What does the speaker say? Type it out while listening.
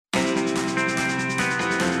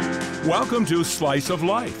Welcome to Slice of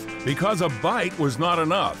Life. Because a bite was not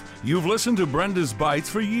enough, you've listened to Brenda's Bites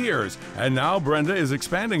for years, and now Brenda is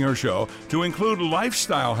expanding her show to include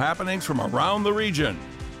lifestyle happenings from around the region.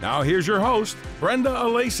 Now here's your host, Brenda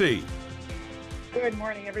Alesi. Good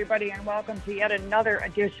morning, everybody, and welcome to yet another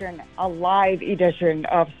edition, a live edition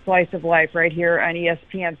of Slice of Life right here on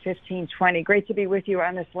ESPN 1520. Great to be with you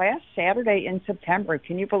on this last Saturday in September.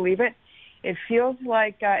 Can you believe it? It feels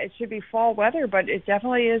like it should be fall weather, but it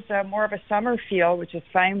definitely is more of a summer feel, which is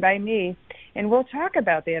fine by me. And we'll talk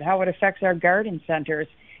about that, how it affects our garden centers,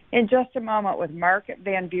 in just a moment with Mark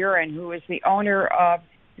Van Buren, who is the owner of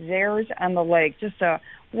Zares on the Lake. Just a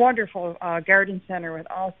wonderful garden center with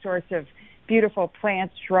all sorts of beautiful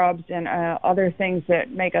plants, shrubs, and other things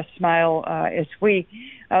that make us smile as we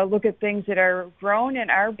look at things that are grown in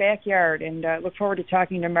our backyard. And look forward to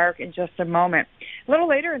talking to Mark in just a moment. A little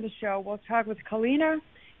later in the show, we'll talk with Kalina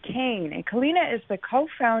Kane. And Kalina is the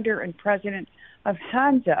co-founder and president of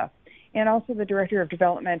Hansa, and also the director of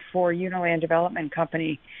development for Uniland Development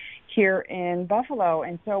Company here in Buffalo.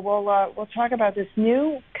 And so we'll talk about this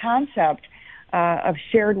new concept of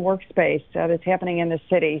shared workspace that's happening in the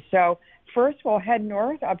city. So first, we'll head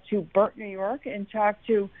north up to Burt, New York, and talk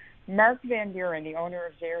to Mark Van Buren, the owner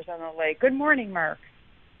of Zares on the Lake. Good morning, Mark.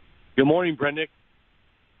 Good morning, Brenda.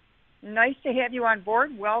 Nice to have you on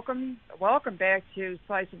board. Welcome back to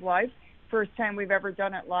Slice of Life. First time we've ever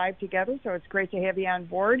done it live together, so it's great to have you on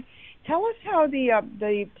board. Tell us how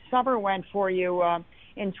the summer went for you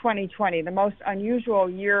in 2020, the most unusual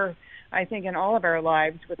year, I think, in all of our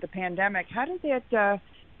lives with the pandemic. How did that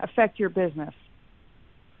affect your business?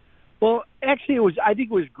 Well, actually, I think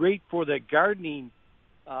it was great for the gardening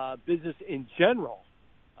business in general.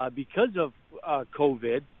 Because of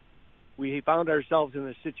COVID, we found ourselves in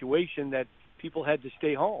a situation that people had to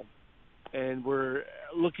stay home, and we're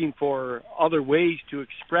looking for other ways to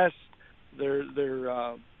express their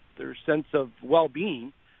sense of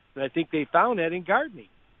well-being. And I think they found that in gardening.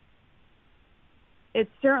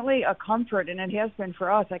 It's certainly a comfort, and it has been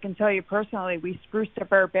for us. I can tell you personally, we spruced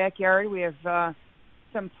up our backyard. We have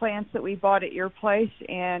some plants that we bought at your place,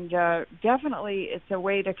 and definitely it's a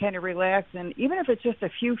way to kind of relax. And even if it's just a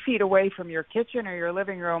few feet away from your kitchen or your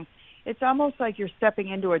living room, it's almost like you're stepping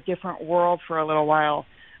into a different world for a little while.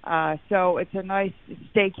 So it's a nice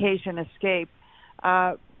staycation escape.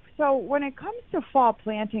 So when it comes to fall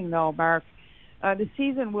planting, though, Mark, the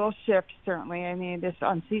season will shift, certainly. I mean, this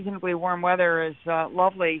unseasonably warm weather is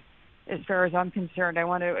lovely as far as I'm concerned. I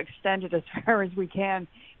want to extend it as far as we can.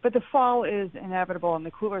 But the fall is inevitable, and the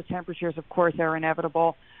cooler temperatures, of course, are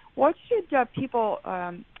inevitable. What should people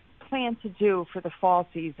plan to do for the fall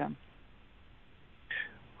season?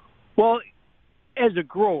 Well, as a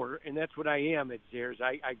grower, and that's what I am at Zares,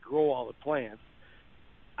 I grow all the plants.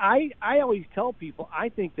 I always tell people I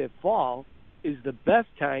think that fall is the best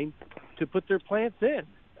time to put their plants in.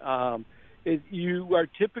 You are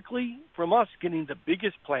typically, from us, getting the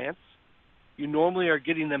biggest plants. You normally are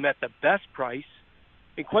getting them at the best price.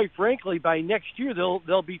 And quite frankly, by next year,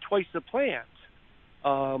 they'll be twice the plant.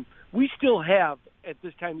 We still have, at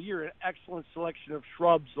this time of year, an excellent selection of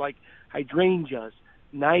shrubs like hydrangeas,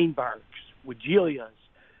 nine barks, weigelias.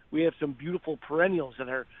 We have some beautiful perennials that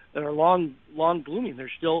are long blooming.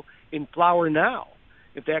 They're still in flower now.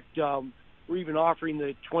 In fact, we're even offering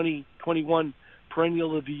the 2021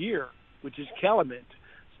 perennial of the year, which is calamint.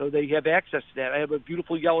 So they have access to that. I have a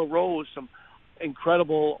beautiful yellow rose, some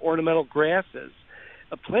incredible ornamental grasses.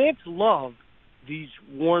 Plants love these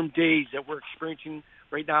warm days that we're experiencing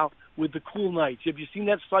right now with the cool nights. Have you seen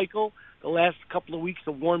that cycle? The last couple of weeks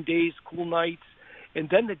of warm days, cool nights, and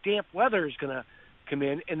then the damp weather is going to come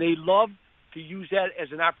in, and they love to use that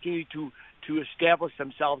as an opportunity to establish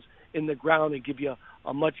themselves in the ground and give you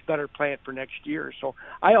a much better plant for next year. So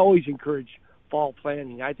I always encourage fall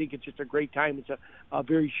planting. I think it's just a great time. It's a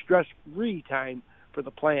very stress-free time for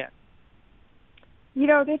the plant. You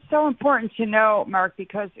know, that's so important to know, Mark,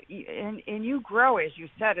 because and you grow, as you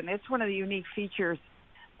said, and that's one of the unique features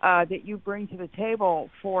that you bring to the table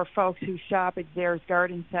for folks who shop at Zares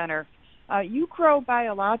Garden Center. You grow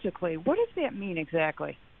biologically. What does that mean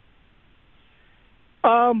exactly?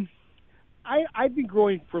 I've been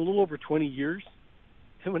growing for a little over 20 years.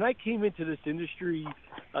 And when I came into this industry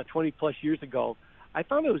 20-plus years ago, I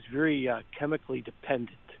found it was very chemically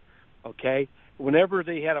dependent, okay? Whenever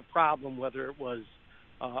they had a problem, whether it was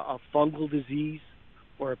a fungal disease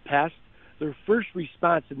or a pest, their first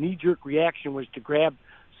response, a knee-jerk reaction, was to grab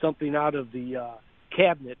something out of the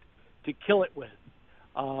cabinet to kill it with.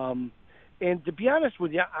 And to be honest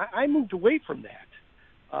with you, I moved away from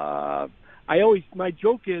that. My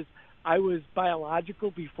joke is I was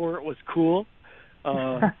biological before it was cool.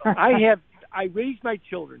 I raised my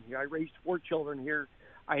children here. I raised 4 children here.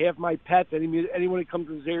 I have my pets. Anyone who comes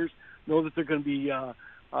to Zayres know that they're going to be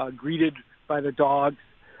greeted by the dogs.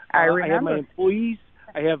 I remember. I have my employees.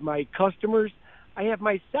 I have my customers. I have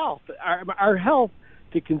myself. Our health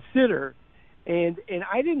to consider, and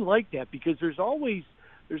I didn't like that because there's always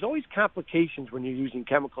complications when you're using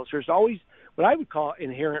chemicals. There's always what I would call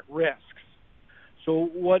inherent risks. So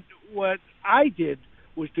what I did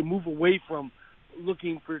was to move away from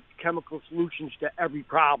looking for chemical solutions to every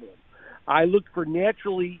problem. I looked for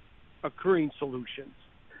naturally occurring solutions.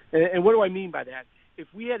 And what do I mean by that? If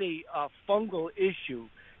we had a fungal issue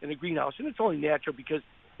in a greenhouse, and it's only natural because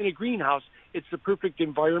in a greenhouse, it's the perfect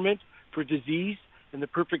environment for disease and the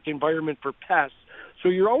perfect environment for pests. So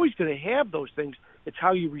you're always going to have those things. It's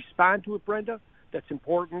how you respond to it, Brenda, that's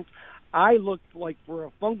important. I looked for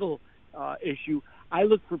a fungal issue, I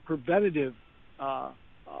look for preventative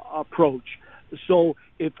approach. So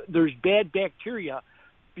if there's bad bacteria,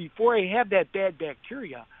 before I have that bad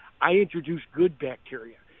bacteria, I introduce good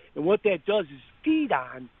bacteria. And what that does is feed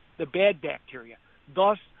on the bad bacteria,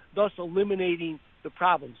 thus eliminating the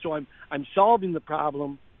problem. So I'm solving the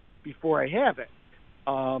problem before I have it.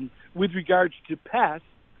 With regards to pests,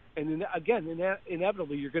 and then, again,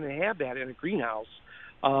 inevitably you're going to have that in a greenhouse.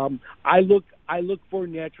 I look for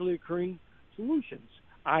naturally occurring solutions,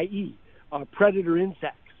 i.e., predator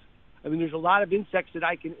insects. I mean, there's a lot of insects that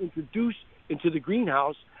I can introduce into the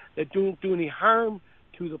greenhouse that don't do any harm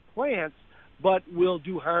to the plants, but will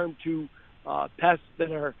do harm to pests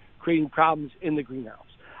that are creating problems in the greenhouse.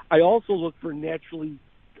 I also look for naturally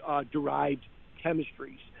derived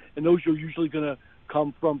chemistries, and those are usually going to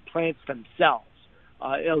come from plants themselves.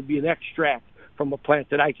 It'll be an extract from a plant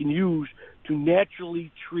that I can use to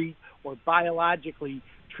naturally treat or biologically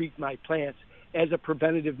treat my plants as a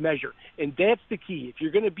preventative measure. And that's the key. If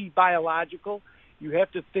you're going to be biological, you have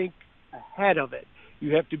to think ahead of it.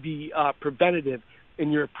 You have to be preventative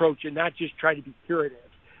in your approach and not just try to be curative.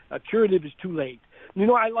 Curative is too late. You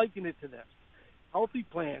know, I liken it to this. Healthy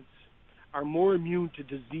plants are more immune to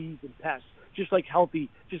disease and pests, just like healthy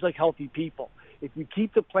people. If you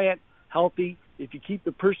keep the plant healthy, if you keep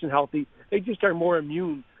the person healthy, they just are more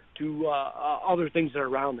immune to other things that are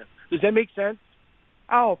around them. Does that make sense?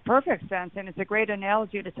 Oh, perfect sense. And it's a great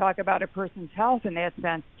analogy to talk about a person's health in that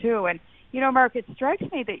sense, too. And, you know, Mark, it strikes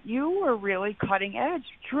me that you were really cutting edge,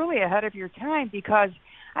 truly ahead of your time, because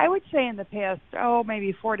I would say in the past,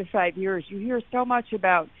 maybe 4 to 5 years, you hear so much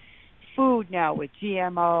about food now with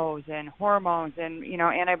GMOs and hormones and, you know,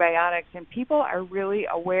 antibiotics, and people are really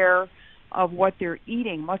aware of what they're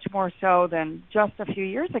eating, much more so than just a few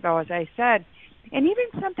years ago, as I said. And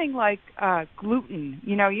even something like gluten,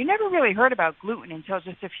 you know, you never really heard about gluten until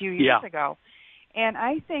just a few years ago. And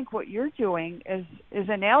I think what you're doing is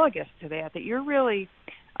analogous to that you're really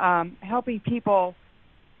helping people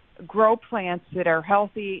grow plants that are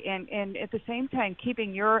healthy and at the same time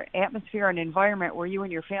keeping your atmosphere and environment where you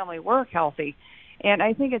and your family work healthy. And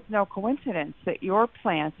I think it's no coincidence that your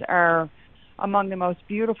plants are among the most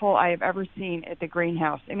beautiful I have ever seen at the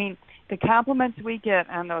greenhouse. I mean, the compliments we get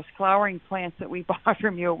on those flowering plants that we bought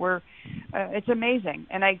from you it's amazing.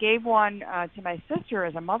 And I gave one to my sister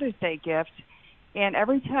as a Mother's Day gift. And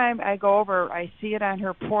every time I go over, I see it on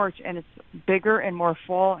her porch, and it's bigger and more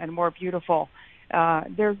full and more beautiful.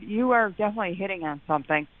 You are definitely hitting on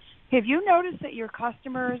something. Have you noticed that your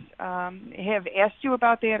customers have asked you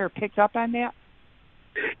about that or picked up on that?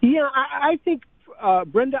 Yeah, I think,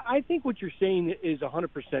 Brenda, I think what you're saying is 100%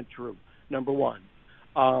 true, number one.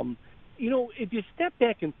 You know, if you step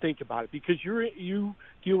back and think about it, because you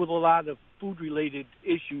deal with a lot of food-related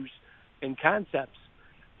issues and concepts,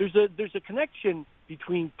 there's a connection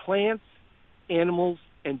between plants, animals,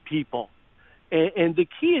 and people. And the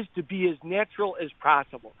key is to be as natural as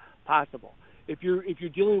possible. If you're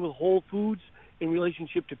dealing with whole foods in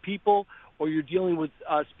relationship to people, or you're dealing with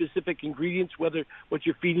specific ingredients, whether what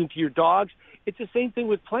you're feeding to your dogs, it's the same thing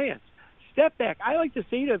with plants. Step back. I like to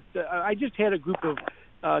say that I just had a group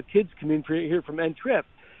of kids come in here from N-Trip,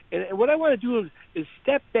 and what I want to do is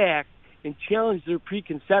step back and challenge their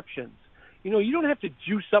preconceptions. You know, you don't have to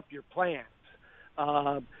juice up your plants,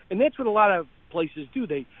 and that's what a lot of places do.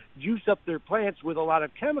 They juice up their plants with a lot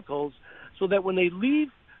of chemicals so that when they leave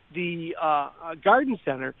the garden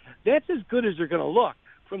center, that's as good as they're going to look.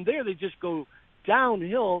 From there, they just go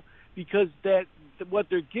downhill because what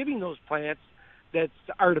they're giving those plants that's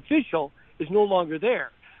artificial is no longer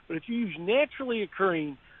there. But if you use naturally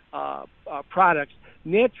occurring products,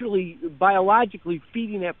 naturally, biologically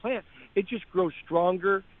feeding that plant, it just grows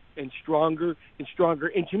stronger and stronger and stronger.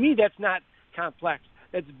 And to me, that's not complex.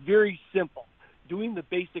 That's very simple. Doing the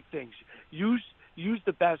basic things. Use use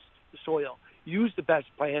the best soil, use the best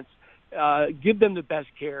plants, give them the best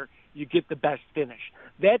care, you get the best finish.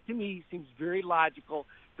 That to me seems very logical,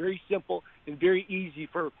 very simple, and very easy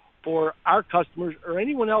for our customers or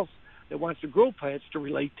anyone else that wants to grow plants to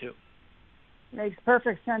relate to. Makes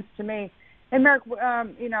perfect sense to me. And Mark,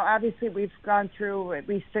 obviously we've gone through at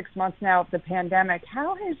least 6 months now of the pandemic.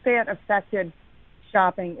 How has that affected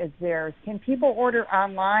shopping at Zehrs? Can people order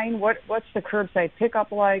online? What's the curbside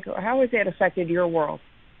pickup like? How has that affected your world?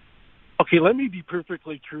 Okay, let me be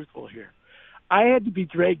perfectly truthful here. I had to be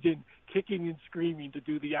dragged in kicking and screaming to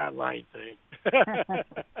do the online thing.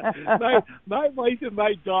 my wife and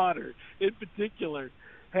my daughter in particular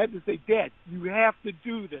had to say, Dad, you have to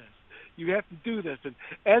do this. You have to do this. And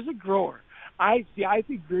as a grower, I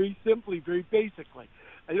think very simply, very basically,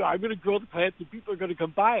 I'm going to grow the plants and people are going to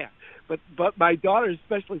come buy them. But my daughter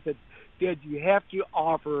especially said, Dad, you have to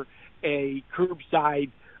offer a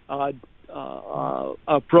curbside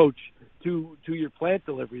approach to your plant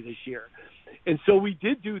delivery this year. And so we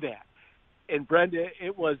did do that. And Brenda,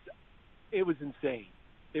 it was insane.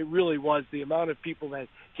 It really was. The amount of people that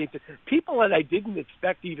came to, people that I didn't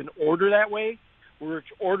expect to even order that way were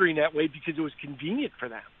ordering that way because it was convenient for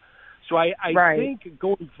them. So I think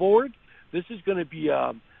going forward, this is going to be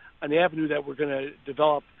an avenue that we're going to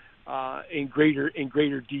develop in greater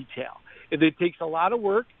detail. And it takes a lot of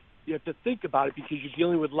work. You have to think about it because you're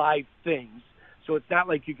dealing with live things. So it's not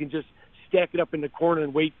like you can just stack it up in the corner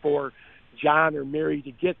and wait for John or Mary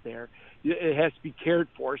to get there. It has to be cared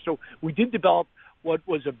for. So we did develop what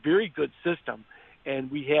was a very good system,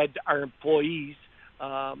 and we had our employees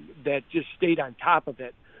that just stayed on top of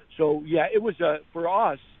it. So, yeah, it was for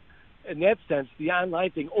us, in that sense, the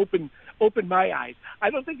online thing opened my eyes. I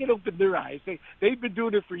don't think it opened their eyes. They've been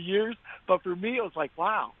doing it for years, but for me, it was like,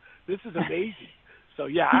 wow, this is amazing. So,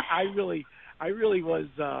 yeah, I really was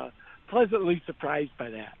pleasantly surprised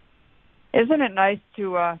by that. Isn't it nice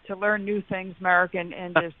to learn new things, Mark, and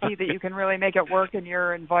to see that you can really make it work in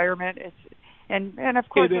your environment? And of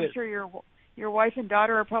course, I'm sure your wife and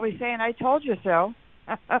daughter are probably saying, "I told you so."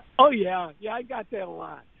 Oh yeah, I got that a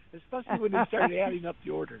lot, especially when they started adding up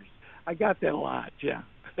the orders. I got that a lot, yeah.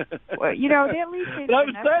 Well, that leads me to but I was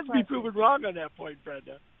the next glad to be question. proven wrong on that point,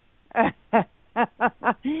 Brenda.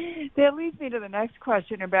 That leads me to the next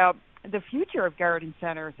question about the future of garden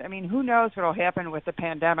centers. I mean, who knows what will happen with the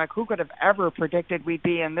pandemic? Who could have ever predicted we'd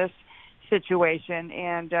be in this situation?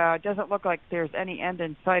 And doesn't look like there's any end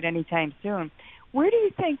in sight anytime soon. Where do you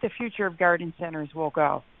think the future of garden centers will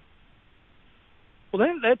go? Well,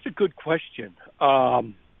 that's a good question.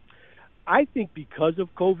 I think because of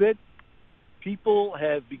COVID, people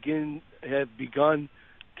have begun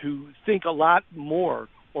to think a lot more,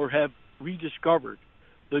 or have rediscovered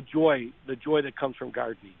the joy that comes from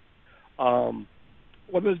gardening. One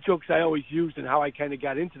of the jokes I always used and how I kind of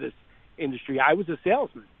got into this industry, I was a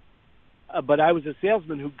salesman, but I was a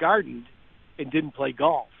salesman who gardened and didn't play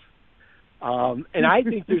golf. And I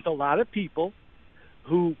think there's a lot of people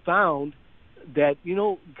who found that,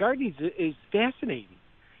 gardening is fascinating.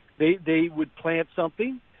 They would plant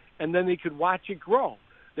something and then they could watch it grow.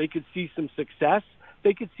 They could see some success.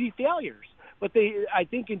 They could see failures. But I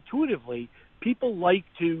think intuitively, people like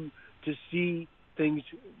to see things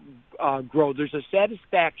grow. There's a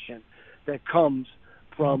satisfaction that comes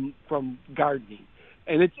from gardening,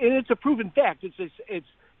 and it's a proven fact. It's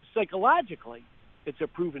psychologically, it's a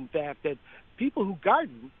proven fact that people who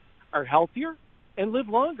garden are healthier and live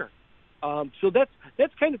longer. So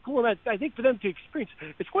that's kind of cool, and I think for them to experience.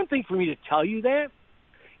 It's one thing for me to tell you that.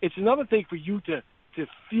 It's another thing for you to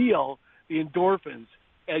feel the endorphins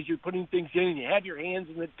as you're putting things in, and you have your hands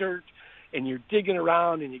in the dirt, and you're digging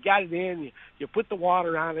around, and you got it in, you put the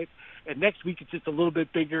water on it, and next week it's just a little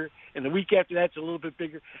bit bigger, and the week after that's a little bit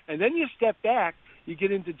bigger, and then you step back, you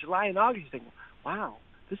get into July and August, you think, wow,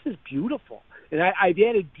 this is beautiful, and I've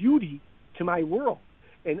added beauty to my world,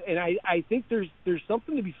 and I think there's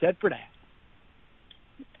something to be said for that.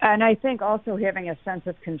 And I think also having a sense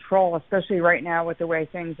of control, especially right now with the way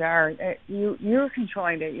things are, you're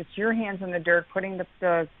controlling it. It's your hands in the dirt, putting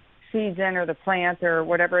the seeds in or the plant or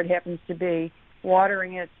whatever it happens to be,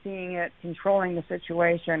 watering it, seeing it, controlling the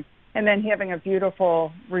situation, and then having a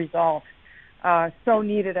beautiful result. So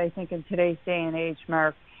needed, I think, in today's day and age,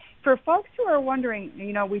 Mark. For folks who are wondering,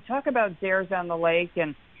 we talk about Zehrs on the Lake,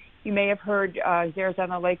 and you may have heard Zehrs on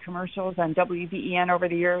the Lake commercials on WBEN over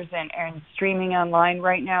the years and streaming online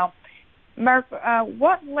right now. Mark,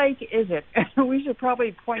 what lake is it? We should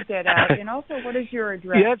probably point that out. And also, what is your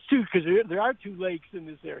address? Yeah, that's true, because there are two lakes in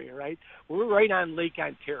this area, right? We're right on Lake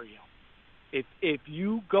Ontario. If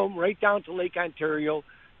you go right down to Lake Ontario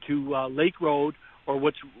to Lake Road, or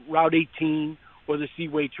what's Route 18, or the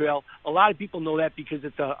Seaway Trail. A lot of people know that because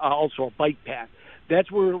it's also a bike path.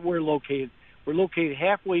 That's where we're located. We're located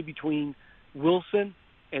halfway between Wilson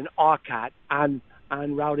and Alcott on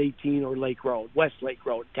Route 18 or Lake Road, West Lake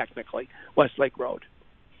Road, technically, West Lake Road.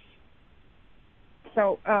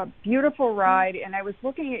 So, beautiful ride, and I was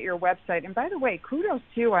looking at your website, and by the way, kudos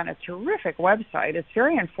to you on a terrific website. It's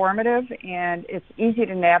very informative, and it's easy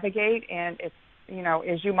to navigate, and it's, you know,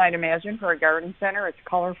 as you might imagine, for a garden center, it's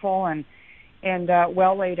colorful and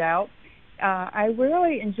well laid out. I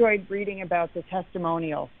really enjoyed reading about the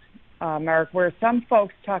testimonials, Mark, where some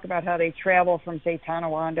folks talk about how they travel from, say,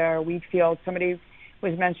 Tonawanda or Wheatfield. Somebody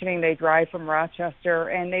was mentioning they drive from Rochester,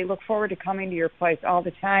 and they look forward to coming to your place all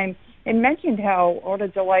the time, and mentioned what a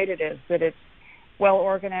delight it is, that it's well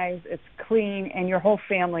organized, it's clean, and your whole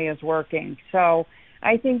family is working. So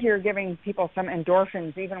I think you're giving people some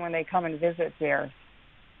endorphins even when they come and visit there.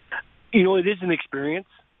 You know, it is an experience.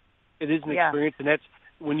 It is an experience, and that's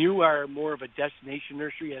when you are more of a destination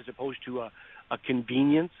nursery as opposed to a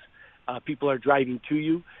convenience. People are driving to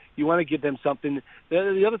you. You want to give them something.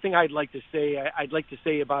 The other thing I'd like to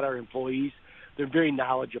say about our employees, they're very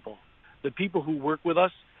knowledgeable. The people who work with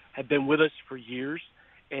us have been with us for years,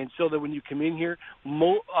 and so that when you come in here,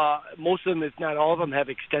 most of them, if not all of them, have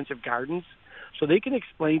extensive gardens, so they can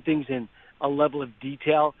explain things in a level of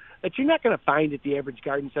detail that you're not going to find at the average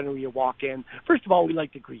garden center where you walk in. First of all, we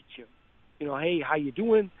like to greet you. You know, hey, how you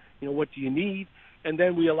doing? You know, what do you need? And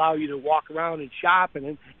then we allow you to walk around and shop, and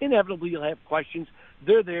then inevitably you'll have questions.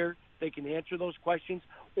 They're there. They can answer those questions,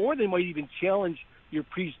 or they might even challenge your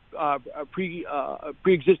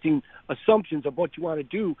pre-existing assumptions of what you want to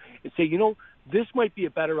do and say, you know, this might be a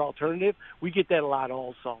better alternative. We get that a lot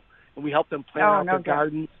also. And we help them plan out their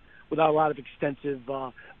gardens without a lot of extensive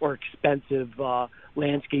or expensive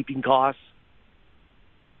landscaping costs.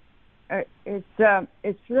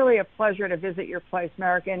 It's really a pleasure to visit your place,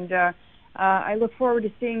 Mark, and I look forward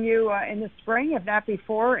to seeing you in the spring, if not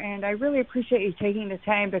before, and I really appreciate you taking the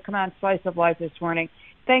time to come on Slice of Life this morning.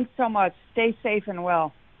 Thanks so much. Stay safe and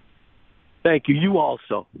well. Thank you. You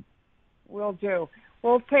also. Will do.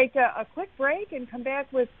 We'll take a quick break and come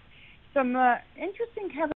back with some interesting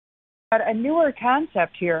coverage about a newer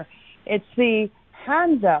concept here. It's the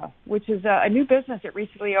Hansa, which is a new business that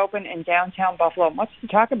recently opened in downtown Buffalo. Much to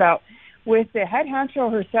talk about with the head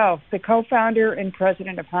honcho herself, the co-founder and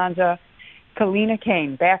president of Hansa, Kalina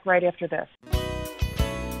Kane. Back right after this.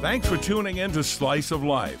 Thanks for tuning in to Slice of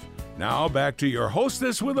Life. Now back to your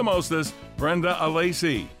hostess with the mostest, Brenda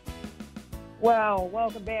Alesi. Well,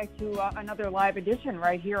 welcome back to another live edition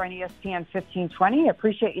right here on ESPN 1520.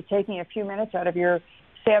 Appreciate you taking a few minutes out of your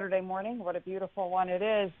Saturday morning. What a beautiful one it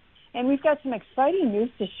is. And we've got some exciting news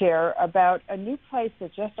to share about a new place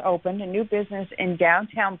that just opened, a new business in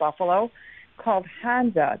downtown Buffalo called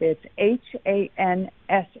Hansa. It's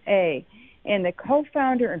Hansa. And the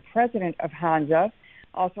co-founder and president of Hansa,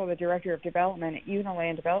 also the director of development at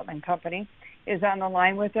Uniland Development Company, is on the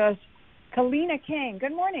line with us. Kalina Kane.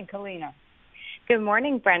 Good morning, Kalina. Good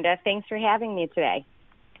morning, Brenda. Thanks for having me today.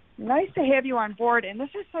 Nice to have you on board. And this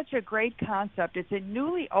is such a great concept. It's a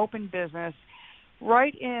newly opened business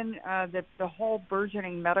right in the whole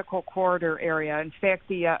burgeoning medical corridor area. In fact,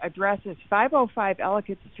 the address is 505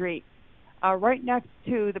 Ellicott Street, right next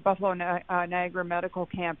to the Buffalo Niagara Medical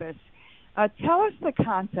Campus. Tell us the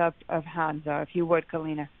concept of Hansa, if you would,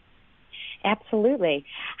 Kalina. Absolutely.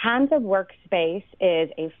 Hansa Workspace is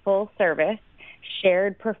a full-service,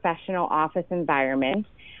 shared professional office environment,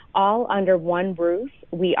 all under one roof.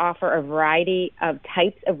 We offer a variety of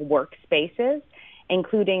types of workspaces,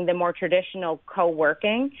 including the more traditional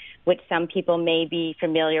co-working, which some people may be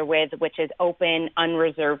familiar with, which is open,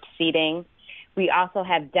 unreserved seating. We also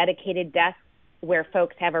have dedicated desks where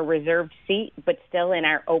folks have a reserved seat, but still in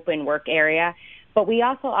our open work area. But we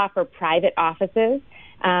also offer private offices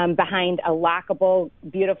behind a lockable,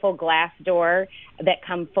 beautiful glass door that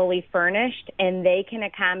come fully furnished, and they can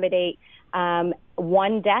accommodate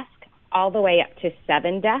one desk all the way up to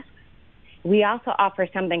 7 desks. We also offer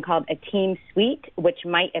something called a team suite, which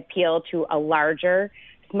might appeal to a larger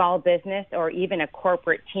small business or even a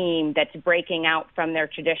corporate team that's breaking out from their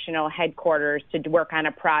traditional headquarters to work on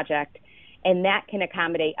a project, and that can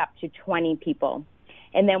accommodate up to 20 people.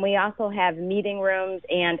 And then we also have meeting rooms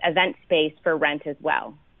and event space for rent as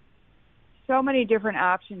well. So many different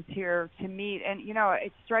options here to meet. And, you know,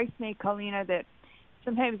 it strikes me, Kalina, that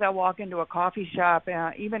sometimes I walk into a coffee shop,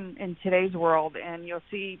 even in today's world, and you'll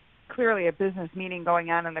see clearly a business meeting going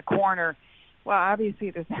on in the corner. Well, obviously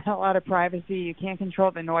there's not a lot of privacy. You can't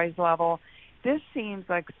control the noise level. This seems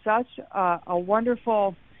like such a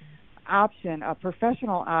wonderful option, a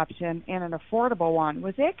professional option, and an affordable one.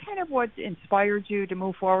 Was that kind of what inspired you to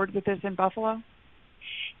move forward with this in Buffalo?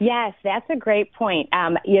 Yes, that's a great point.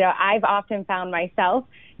 I've often found myself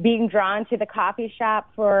being drawn to the coffee shop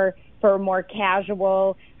for more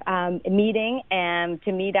casual meeting and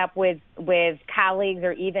to meet up with colleagues,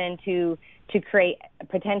 or even to create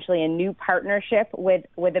potentially a new partnership with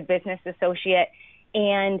a business associate.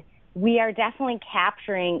 And we are definitely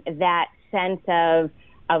capturing that sense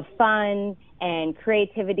of fun and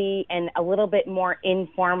creativity and a little bit more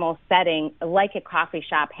informal setting like a coffee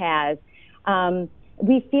shop has.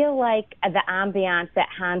 We feel like the ambiance that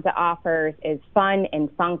Hansa offers is fun and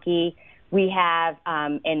funky. We have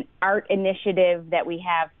an art initiative that we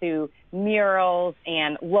have through murals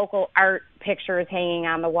and local art pictures hanging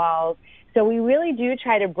on the walls. So we really do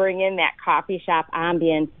try to bring in that coffee shop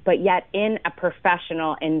ambience, but yet in a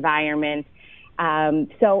professional environment.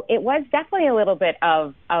 So it was definitely a little bit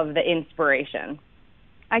of the inspiration.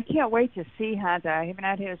 I can't wait to see Hansa. I haven't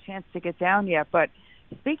had a chance to get down yet, but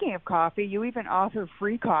speaking of coffee, you even offer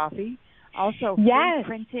free coffee, also free yes.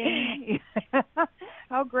 printing.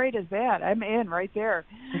 How great is that? I'm in right there.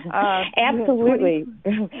 Absolutely.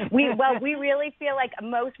 We really feel like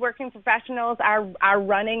most working professionals are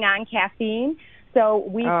running on caffeine, so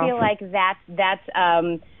we feel like that's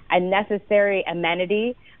a necessary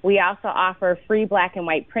amenity. We also offer free black and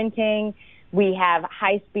white printing. We have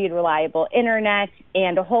high-speed, reliable internet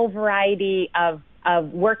and a whole variety of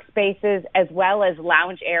workspaces, as well as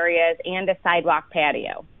lounge areas and a sidewalk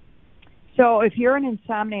patio. So if you're an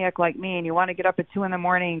insomniac like me and you want to get up at 2 in the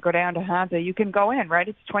morning and go down to Hansa, you can go in, right?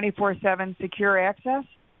 It's 24/7 secure access?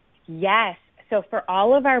 Yes. So for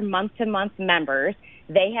all of our month-to-month members,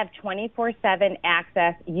 they have 24/7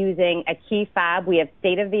 access using a key fob. We have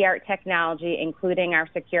state-of-the-art technology, including our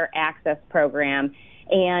secure access program.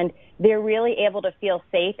 And they're really able to feel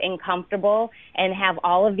safe and comfortable and have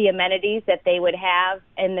all of the amenities that they would have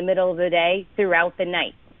in the middle of the day throughout the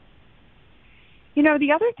night. You know,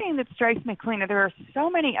 the other thing that strikes me, Kalina, there are so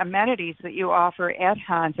many amenities that you offer at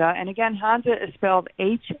Hansa. And again, Hansa is spelled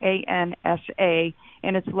Hansa,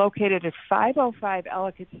 and it's located at 505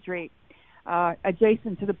 Ellicott Street,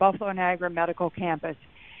 adjacent to the Buffalo Niagara Medical Campus.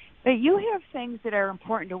 But you have things that are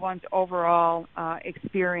important to one's overall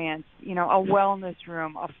experience, you know, a wellness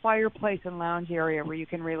room, a fireplace and lounge area where you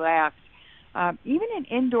can relax, even an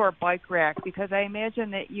indoor bike rack, because I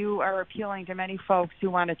imagine that you are appealing to many folks who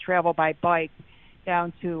want to travel by bike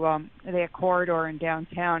down to that corridor in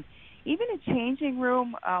downtown. Even a changing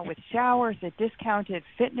room with showers, a discounted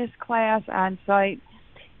fitness class on site,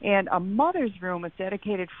 and a mother's room with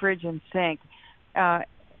dedicated fridge and sink.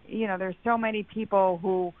 You know, there's so many people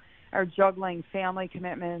who are juggling family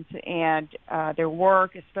commitments and their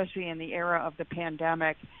work, especially in the era of the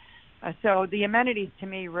pandemic. So the amenities to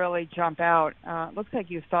me really jump out. Looks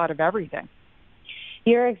like you've thought of everything.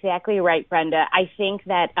 You're exactly right, Brenda. I think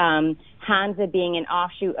that Hansa, being an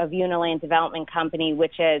offshoot of Uniland Development Company,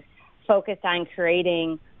 which is focused on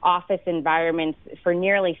creating office environments for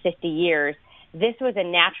nearly 50 years, this was a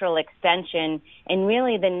natural extension and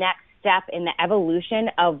really the next step in the evolution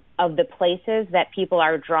of the places that people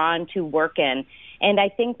are drawn to work in. And I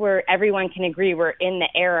think everyone can agree we're in the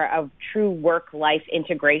era of true work-life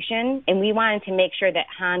integration, and we wanted to make sure that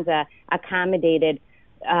Hansa accommodated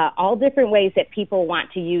all different ways that people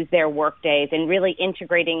want to use their work days and really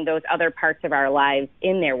integrating those other parts of our lives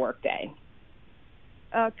in their work day.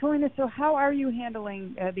 Kalina, so how are you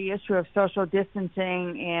handling the issue of social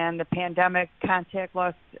distancing and the pandemic,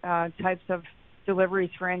 contactless types of deliveries,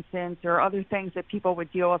 for instance, or other things that people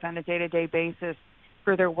would deal with on a day-to-day basis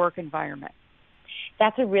for their work environment?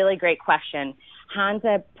 That's a really great question.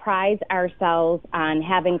 Hansa prides ourselves on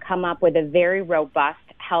having come up with a very robust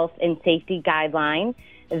health and safety guideline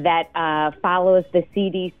that follows the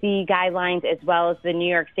CDC guidelines as well as the New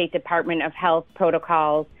York State Department of Health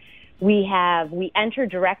protocols. We enter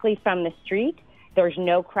directly from the street. There's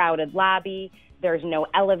no crowded lobby. There's no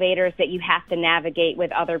elevators that you have to navigate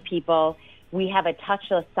with other people. We have a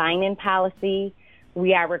touchless sign-in policy.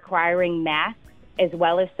 We are requiring masks as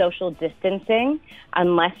well as social distancing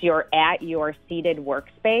unless you're at your seated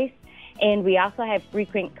workspace. And we also have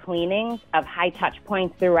frequent cleanings of high touch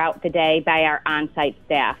points throughout the day by our on-site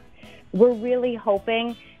staff. We're really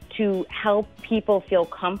hoping to help people feel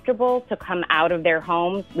comfortable to come out of their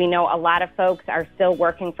homes. We know a lot of folks are still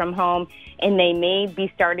working from home, and they may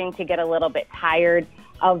be starting to get a little bit tired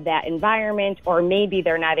of that environment, or maybe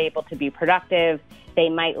they're not able to be productive. They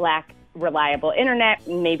might lack reliable internet.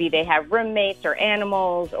 Maybe they have roommates or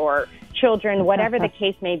animals or children, whatever the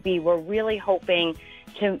case may be. We're really hoping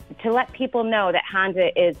to let people know that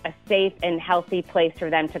Honda is a safe and healthy place for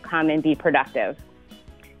them to come and be productive.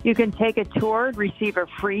 You can take a tour, receive a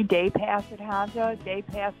free day pass at Honda. Day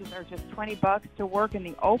passes are just $20 to work in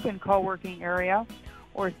the open co-working area,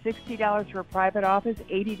 or $60 for a private office,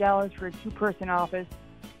 $80 for a two-person office.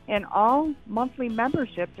 And all monthly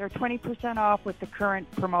memberships are 20% off with the current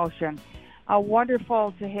promotion.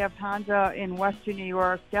 Wonderful to have Honda in Western New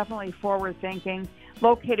York, definitely forward-thinking.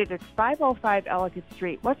 Located at 505 Ellicott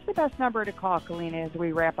Street. What's the best number to call, Kalina, as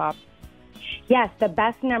we wrap up? Yes, the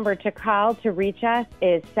best number to call to reach us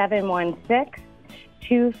is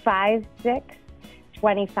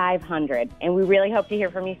 716-256-2500. And we really hope to hear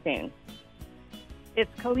from you soon.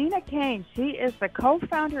 It's Kalina Kane. She is the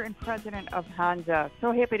co-founder and president of Honda.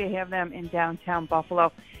 So happy to have them in downtown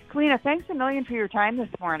Buffalo. Kalina, thanks a million for your time this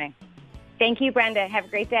morning. Thank you, Brenda. Have a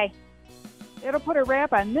great day. It'll put a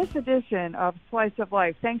wrap on this edition of Slice of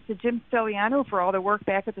Life. Thanks to Jim Stiliano for all the work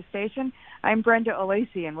back at the station. I'm Brenda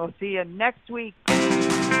Alesi, and we'll see you next week.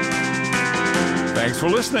 Thanks for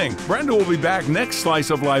listening. Brenda will be back next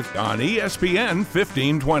Slice of Life on ESPN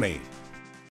 1520.